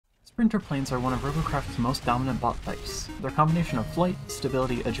Sprinterplanes are one of Robocraft's most dominant bot types. Their combination of flight,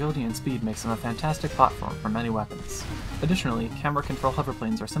 stability, agility, and speed makes them a fantastic platform for many weapons. Additionally, camera control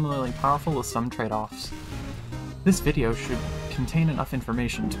hoverplanes are similarly powerful with some trade-offs. This video should contain enough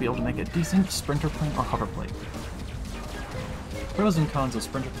information to be able to make a decent sprinterplane or hoverplane. Pros and cons of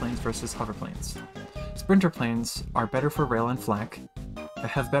sprinterplanes versus hoverplanes. Sprinterplanes are better for rail and flank,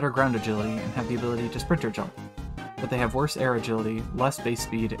 have better ground agility, and have the ability to sprinter jump. But they have worse air agility, less base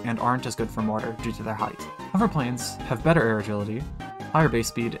speed, and aren't as good for mortar due to their height. Hoverplanes have better air agility, higher base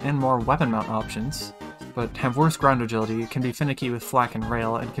speed, and more weapon mount options, but have worse ground agility, can be finicky with flak and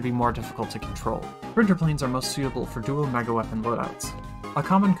rail, and can be more difficult to control. Sprinterplanes are most suitable for dual mega weapon loadouts. A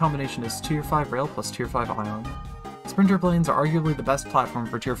common combination is Tier 5 rail plus Tier 5 ion. Sprinterplanes are arguably the best platform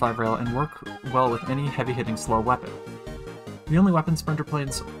for Tier 5 rail and work well with any heavy-hitting slow weapon. The only weapons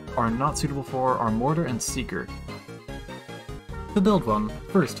sprinterplanes are not suitable for are mortar and seeker. To build one,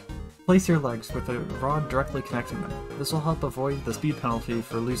 first, place your legs with a rod directly connecting them. This will help avoid the speed penalty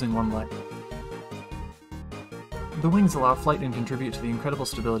for losing one leg. The wings allow flight and contribute to the incredible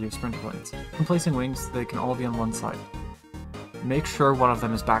stability of sprinterplanes. When placing wings, they can all be on one side. Make sure one of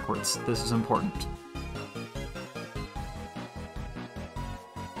them is backwards. This is important.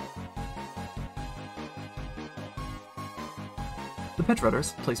 The pitch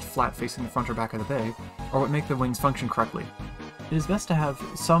rudders, placed flat facing the front or back of the bay, are what make the wings function correctly. It is best to have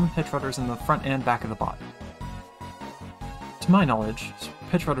some pitch rudders in the front and back of the bot. To my knowledge,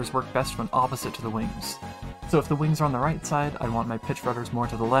 pitch rudders work best when opposite to the wings. So if the wings are on the right side, I'd want my pitch rudders more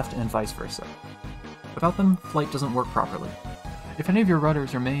to the left and vice versa. Without them, flight doesn't work properly. If any of your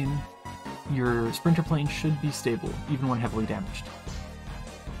rudders remain, your sprinterplane should be stable, even when heavily damaged.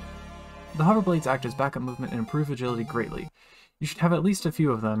 The hoverblades act as backup movement and improve agility greatly. You should have at least a few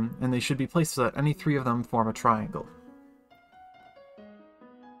of them, and they should be placed so that any three of them form a triangle.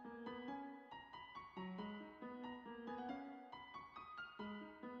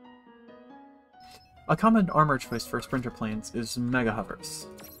 A common armor choice for sprinterplanes is Mega Hovers,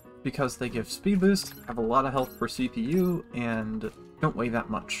 because they give speed boost, have a lot of health per CPU, and don't weigh that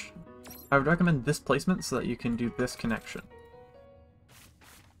much. I would recommend this placement so that you can do this connection.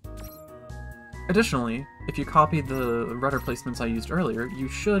 Additionally, if you copy the rudder placements I used earlier, you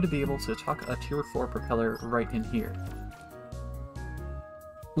should be able to tuck a Tier 4 propeller right in here.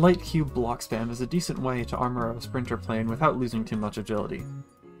 Light cube block spam is a decent way to armor a sprinterplane without losing too much agility,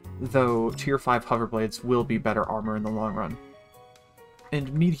 though Tier 5 hoverblades will be better armor in the long run.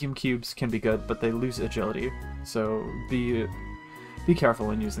 And medium cubes can be good, but they lose agility, so be careful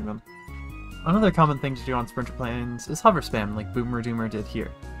when using them. Another common thing to do on sprinterplanes is hover spam, like Boomer Doomer did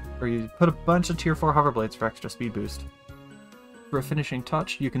here, where you put a bunch of Tier 4 hoverblades for extra speed boost. For a finishing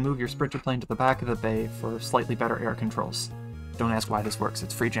touch, you can move your sprinterplane to the back of the bay for slightly better air controls. Don't ask why this works,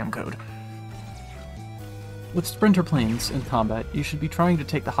 it's free gem code. With sprinterplanes in combat, you should be trying to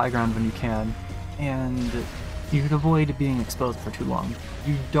take the high ground when you can, and you should avoid being exposed for too long.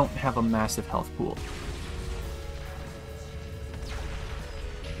 You don't have a massive health pool.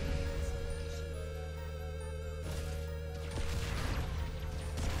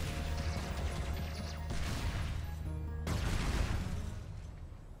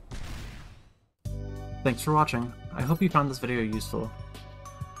 Thanks for watching. I hope you found this video useful.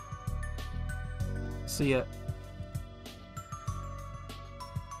 See ya.